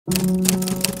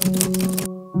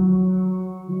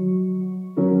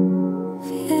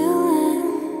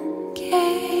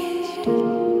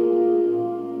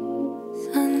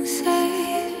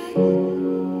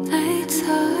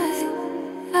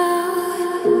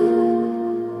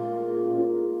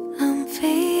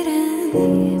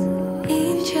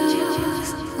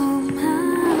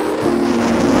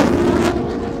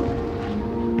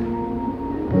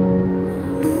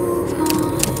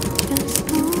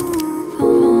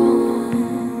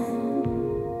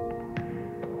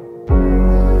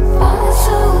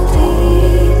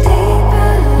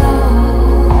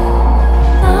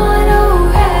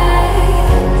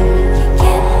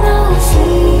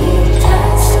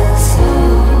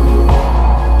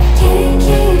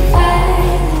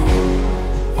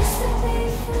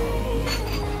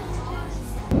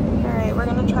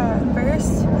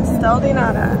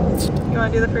Nata. You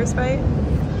want to do the first bite?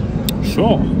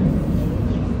 Sure.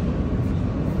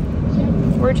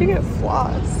 Where'd you get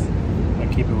floss? I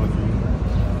keep it with me.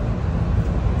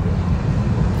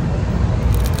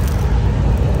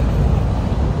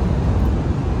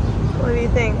 What do you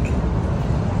think?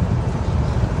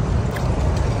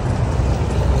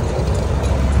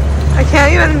 I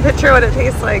can't even picture what it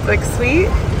tastes like. Like sweet?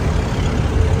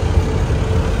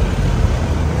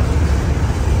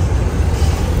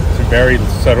 Very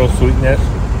subtle sweetness.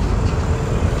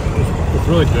 It's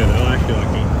really good. I actually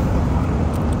like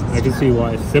it. I can see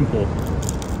why it's simple.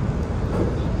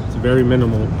 It's very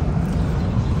minimal.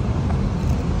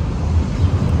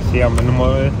 See how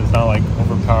minimal it is? It's not like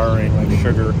overpowering like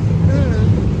sugar.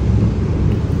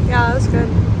 Yeah, that's good.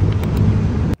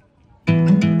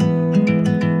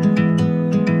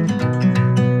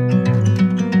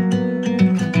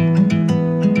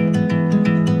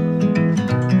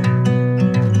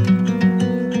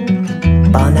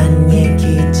 뻔한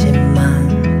얘기지만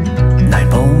널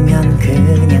보면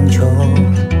그냥 좋아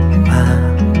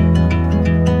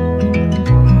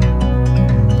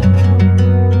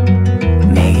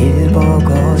매일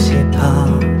보고 싶어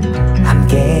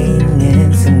함께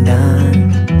있는 순간들도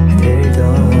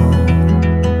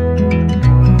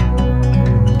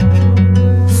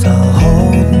So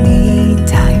hold me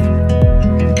tight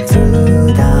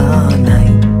through the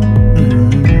night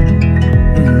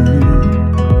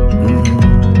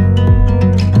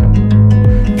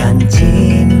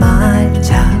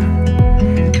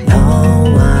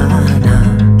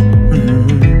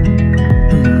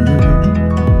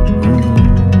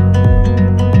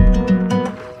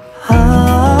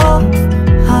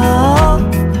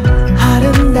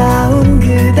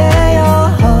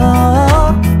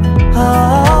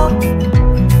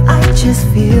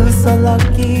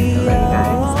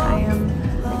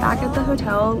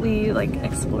We like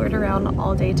explored around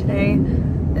all day today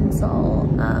and saw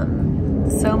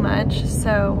so much.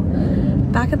 So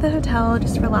back at the hotel,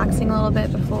 just relaxing a little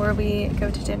bit before we go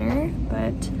to dinner.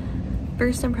 But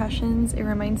first impressions, it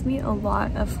reminds me a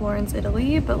lot of Florence,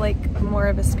 Italy, but like more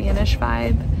of a Spanish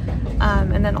vibe.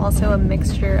 And then also a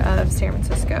mixture of San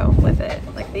Francisco with it.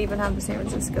 Like they even have the San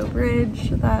Francisco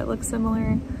Bridge that looks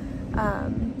similar.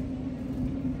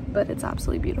 But it's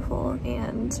absolutely beautiful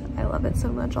and I love it so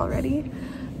much already.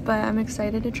 But I'm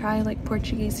excited to try like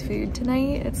Portuguese food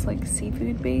tonight. It's like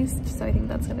seafood based, so I think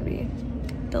that's gonna be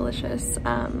delicious.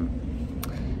 But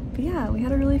yeah, we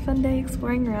had a really fun day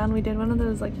exploring around. We did one of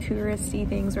those like touristy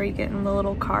things where you get in the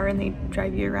little car and they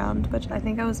drive you around, which I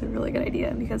think that was a really good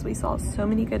idea because we saw so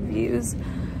many good views,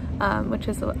 which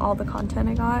is all the content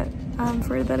I got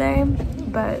for the day.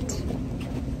 But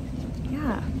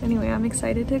yeah, anyway, I'm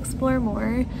excited to explore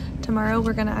more. Tomorrow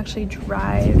we're gonna actually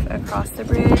drive across the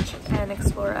bridge and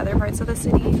explore other parts of the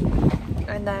city.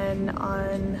 And then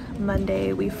on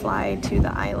Monday we fly to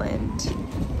the island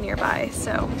nearby.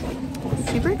 So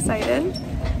super excited.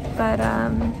 But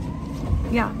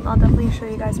yeah, I'll definitely show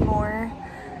you guys more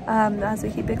as we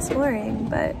keep exploring.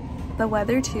 But the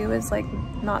weather too is like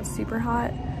not super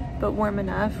hot, but warm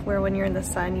enough where when you're in the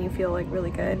sun you feel like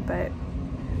really good. But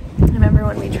I remember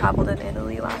when we traveled in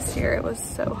Italy last year, it was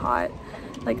so hot,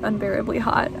 like unbearably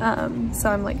hot. So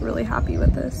I'm like really happy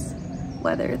with this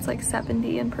weather. It's like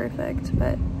 70 and perfect.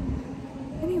 But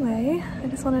anyway, I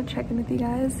just want to check in with you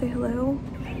guys, say hello,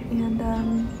 and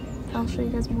I'll show you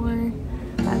guys more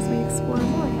as we explore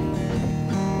more.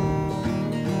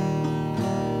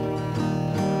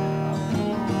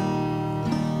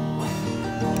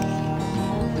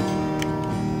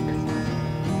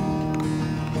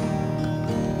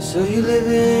 So you live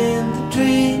in the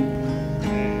dream.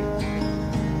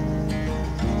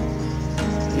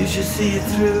 You should see it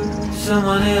through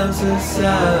someone else's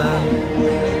side.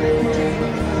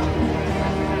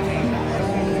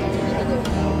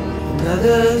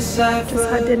 Just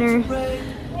had dinner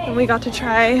and we got to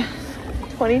try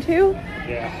 22?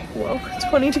 Yeah. Whoa,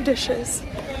 22 dishes.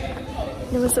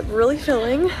 It was really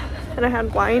filling and I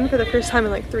had wine for the first time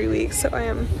in like 3 weeks, so I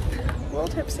am a little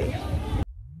tipsy.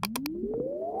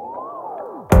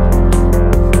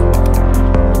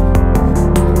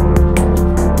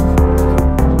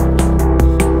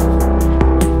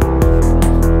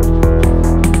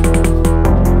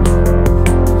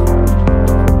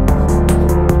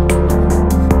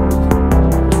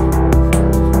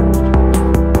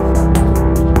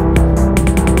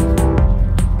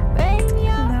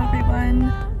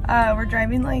 We're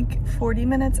driving like 40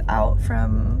 minutes out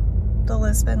from the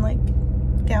Lisbon like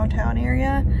downtown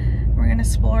area. We're gonna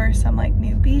explore some like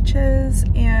new beaches,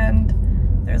 and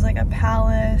there's like a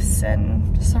palace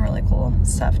and just some really cool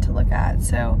stuff to look at.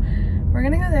 So we're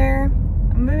gonna go there.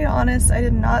 I'm gonna be honest, I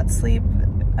did not sleep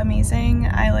amazing.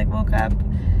 I like woke up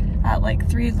at like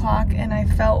 3 o'clock and I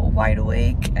felt wide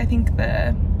awake. I think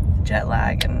the jet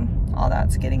lag and all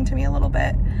that's getting to me a little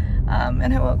bit.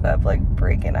 And I woke up like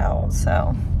breaking out,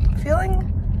 so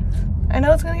I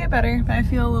know it's gonna get better, but I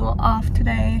feel a little off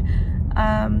today.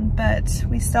 But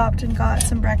we stopped and got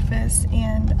some breakfast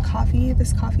and coffee.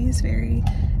 This coffee is very,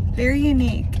 very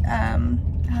unique.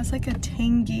 It has like a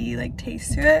tangy like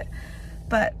taste to it,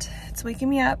 but it's waking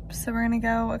me up, so we're gonna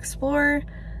go explore.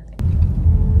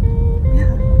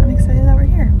 Yeah, I'm excited that we're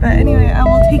here. But anyway, I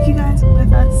will take you guys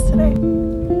with us today.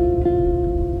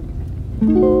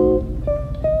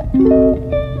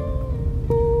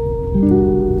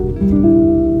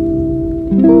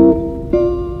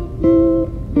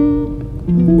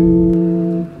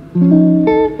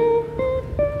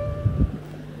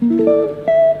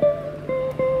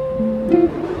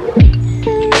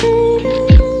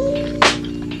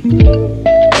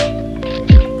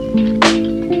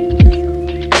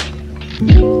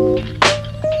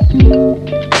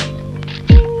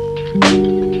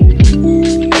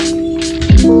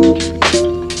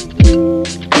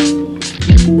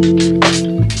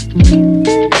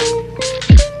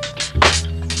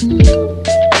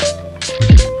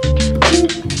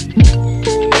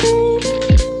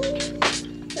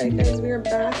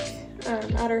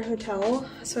 Hotel,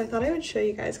 so I thought I would show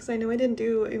you guys because I know I didn't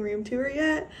do a room tour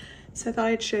yet, so I thought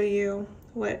I'd show you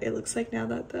what it looks like now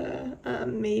that the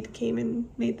maid came and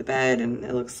made the bed, and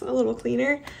it looks a little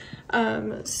cleaner.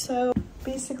 So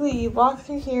basically you walk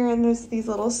through here and there's these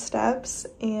little steps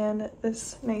and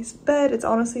this nice bed. It's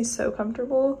honestly so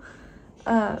comfortable.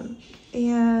 And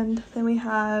then we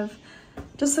have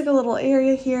just like a little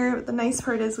area here. The nice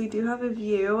part is we do have a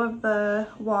view of the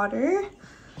water,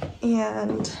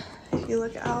 and if you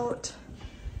look out,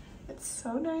 it's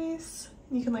so nice.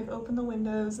 You can like open the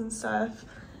windows and stuff.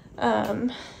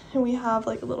 And we have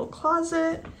like a little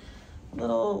closet,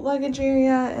 little luggage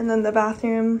area, and then the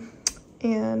bathroom.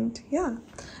 And yeah,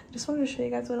 I just wanted to show you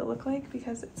guys what it looked like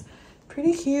because it's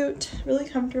pretty cute, really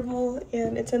comfortable,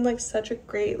 and it's in like such a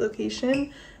great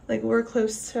location. Like we're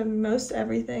close to most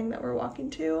everything that we're walking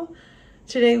to.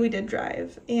 Today we did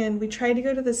drive and we tried to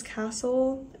go to this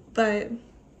castle, but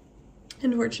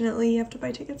unfortunately, you have to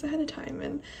buy tickets ahead of time,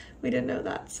 and we didn't know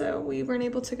that, so we weren't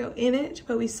able to go in it,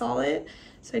 but we saw it,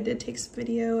 so I did take some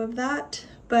video of that.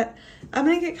 But I'm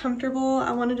gonna get comfortable.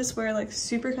 I want to just wear like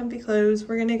super comfy clothes.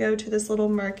 We're gonna go to this little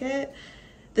market,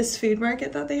 this food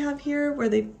market that they have here, where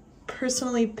they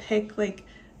personally pick like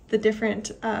the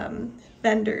different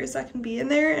vendors that can be in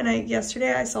there. And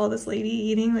yesterday I saw this lady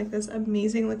eating like this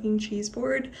amazing looking cheese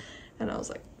board, and I was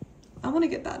like, I want to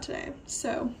get that today.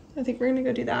 So I think we're gonna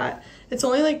go do that. It's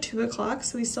only like 2 o'clock,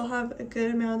 so we still have a good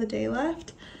amount of the day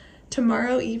left.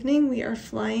 Tomorrow evening we are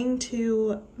flying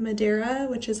to Madeira,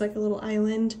 which is like a little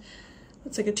island.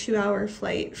 It's like a 2-hour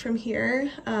flight from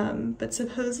here, but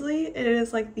supposedly it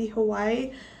is like the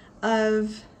Hawaii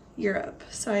of Europe,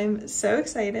 so I'm so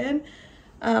excited.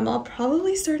 I'll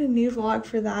probably start a new vlog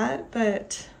for that,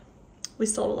 but we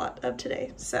still have a lot of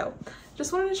today, so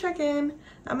just wanted to check in.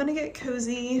 I'm gonna get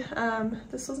cozy.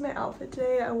 This was my outfit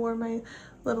today. I wore my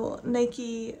little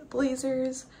Nike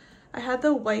blazers. I had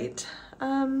the white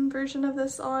version of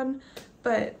this on,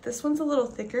 but this one's a little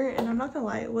thicker, and I'm not gonna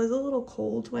lie, it was a little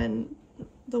cold when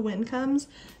the wind comes,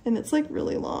 and it's like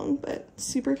really long, but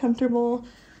super comfortable.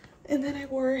 And then I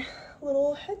wore a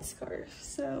little headscarf,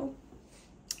 so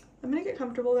I'm gonna get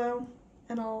comfortable though,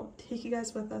 and I'll take you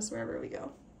guys with us wherever we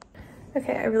go.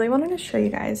 Okay, I really wanted to show you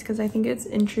guys because I think it's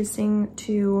interesting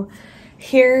to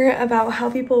hear about how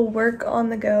people work on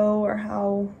the go, or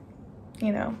how,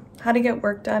 you know, how to get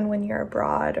work done when you're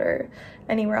abroad or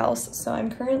anywhere else. So I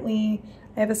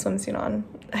have a swimsuit on.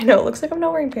 I know it looks like I'm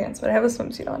not wearing pants, but I have a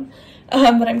swimsuit on.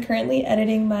 But I'm currently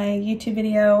editing my YouTube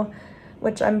video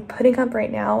which I'm putting up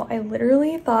right now. I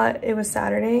literally thought it was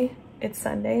Saturday. It's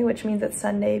Sunday, which means it's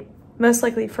Sunday, most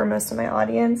likely for most of my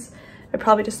audience. It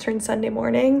probably just turned Sunday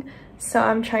morning. So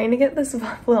I'm trying to get this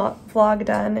vlog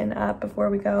done and up before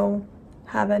we go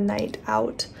have a night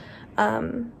out.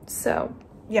 So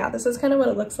yeah, this is kind of what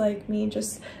it looks like, me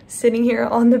just sitting here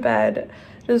on the bed,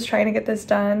 just trying to get this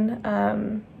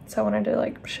done. So I wanted to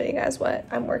like show you guys what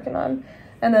I'm working on.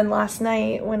 And then last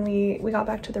night when we got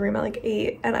back to the room at like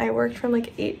 8, and I worked from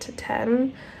like 8 to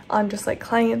 10 on just like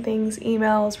client things,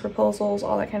 emails, proposals,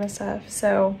 all that kind of stuff.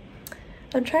 So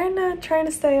I'm trying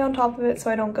to stay on top of it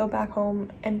so I don't go back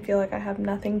home and feel like I have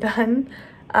nothing done.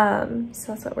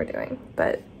 So that's what we're doing.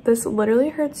 But this literally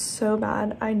hurts so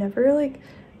bad. I never like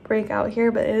break out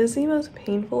here, but it is the most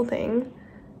painful thing.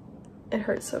 It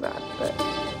hurts so bad. But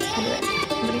anyway,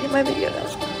 I'm gonna get my video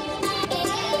done.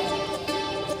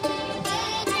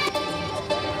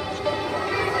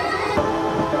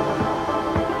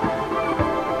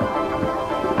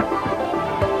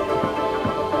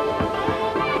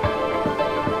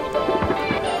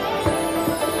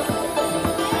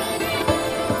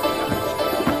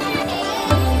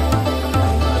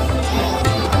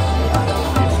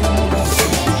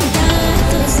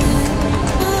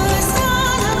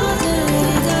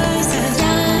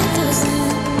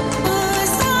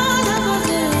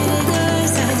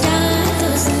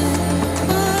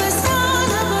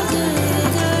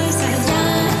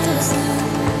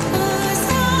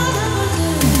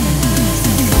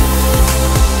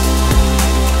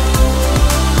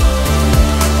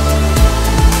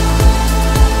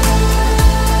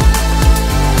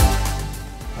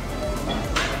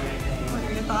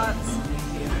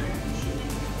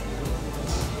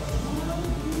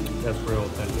 That's real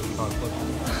authentic chocolate.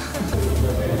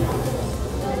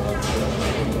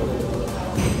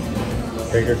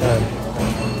 Take your time.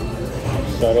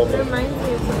 Subtle. It reminds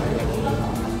me of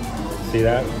something. See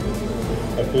that?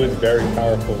 A food's very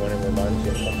powerful when it reminds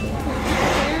you of something.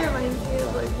 It reminds me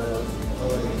of like those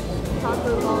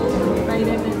chocolate balls when you bite in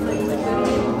and it's like liquid.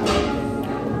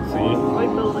 See?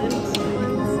 Like the lids.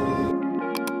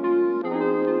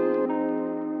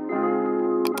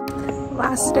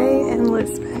 Last day in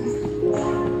Lisbon.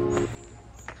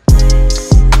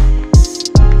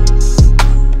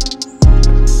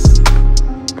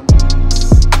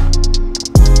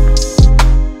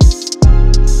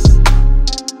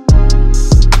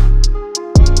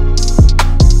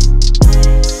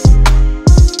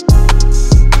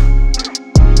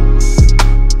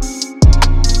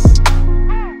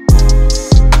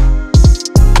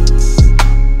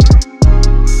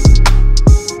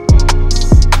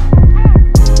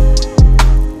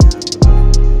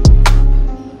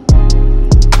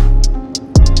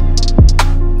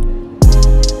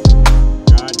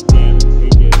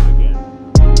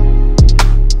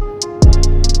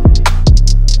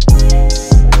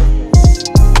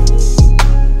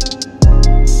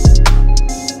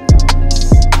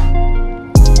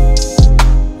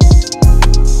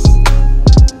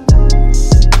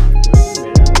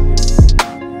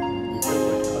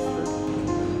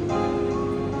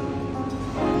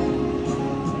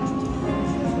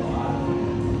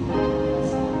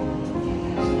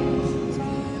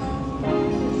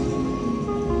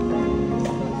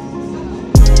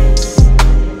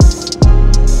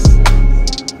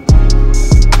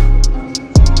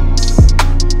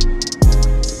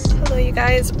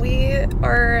 We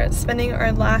are spending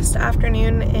our last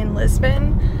afternoon in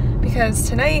Lisbon because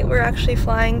tonight we're actually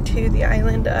flying to the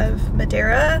island of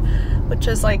Madeira, which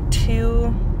is like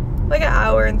an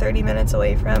hour and 30 minutes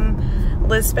away from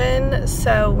Lisbon.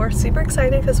 So we're super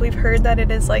excited because we've heard that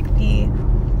it is like the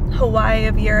Hawaii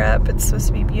of Europe. It's supposed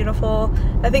to be beautiful.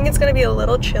 I think it's going to be a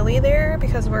little chilly there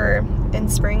because we're in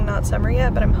spring, not summer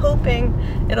yet, but I'm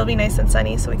hoping it'll be nice and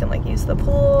sunny so we can like use the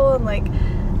pool and like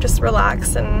just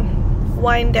relax and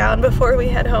wind down before we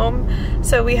head home.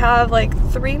 So we have like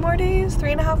 3.5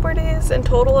 more days in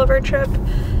total of our trip.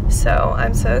 So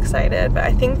I'm so excited. But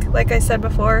I think, like I said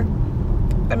before,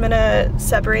 I'm gonna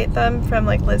separate them from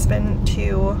like Lisbon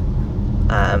to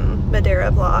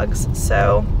Madeira vlogs.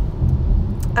 So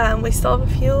we still have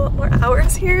a few more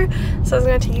hours here. So I was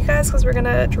gonna take you guys because we're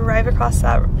gonna drive across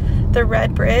the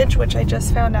red bridge, which I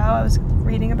just found out. I was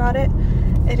reading about it.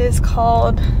 It is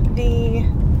called the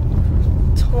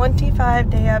 25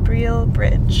 de Abril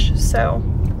Bridge. So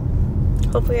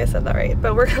hopefully I said that right,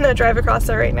 but we're gonna drive across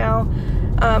there right now.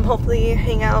 Hopefully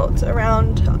hang out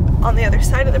around on the other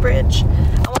side of the bridge.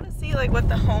 I want to see like what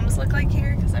the homes look like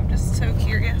here because I'm just so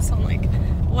curious on like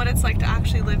what it's like to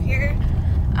actually live here.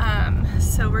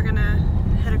 So we're gonna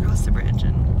head across the bridge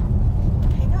and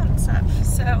hang out. and stuff.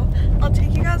 So I'll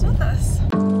take you guys with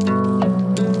us.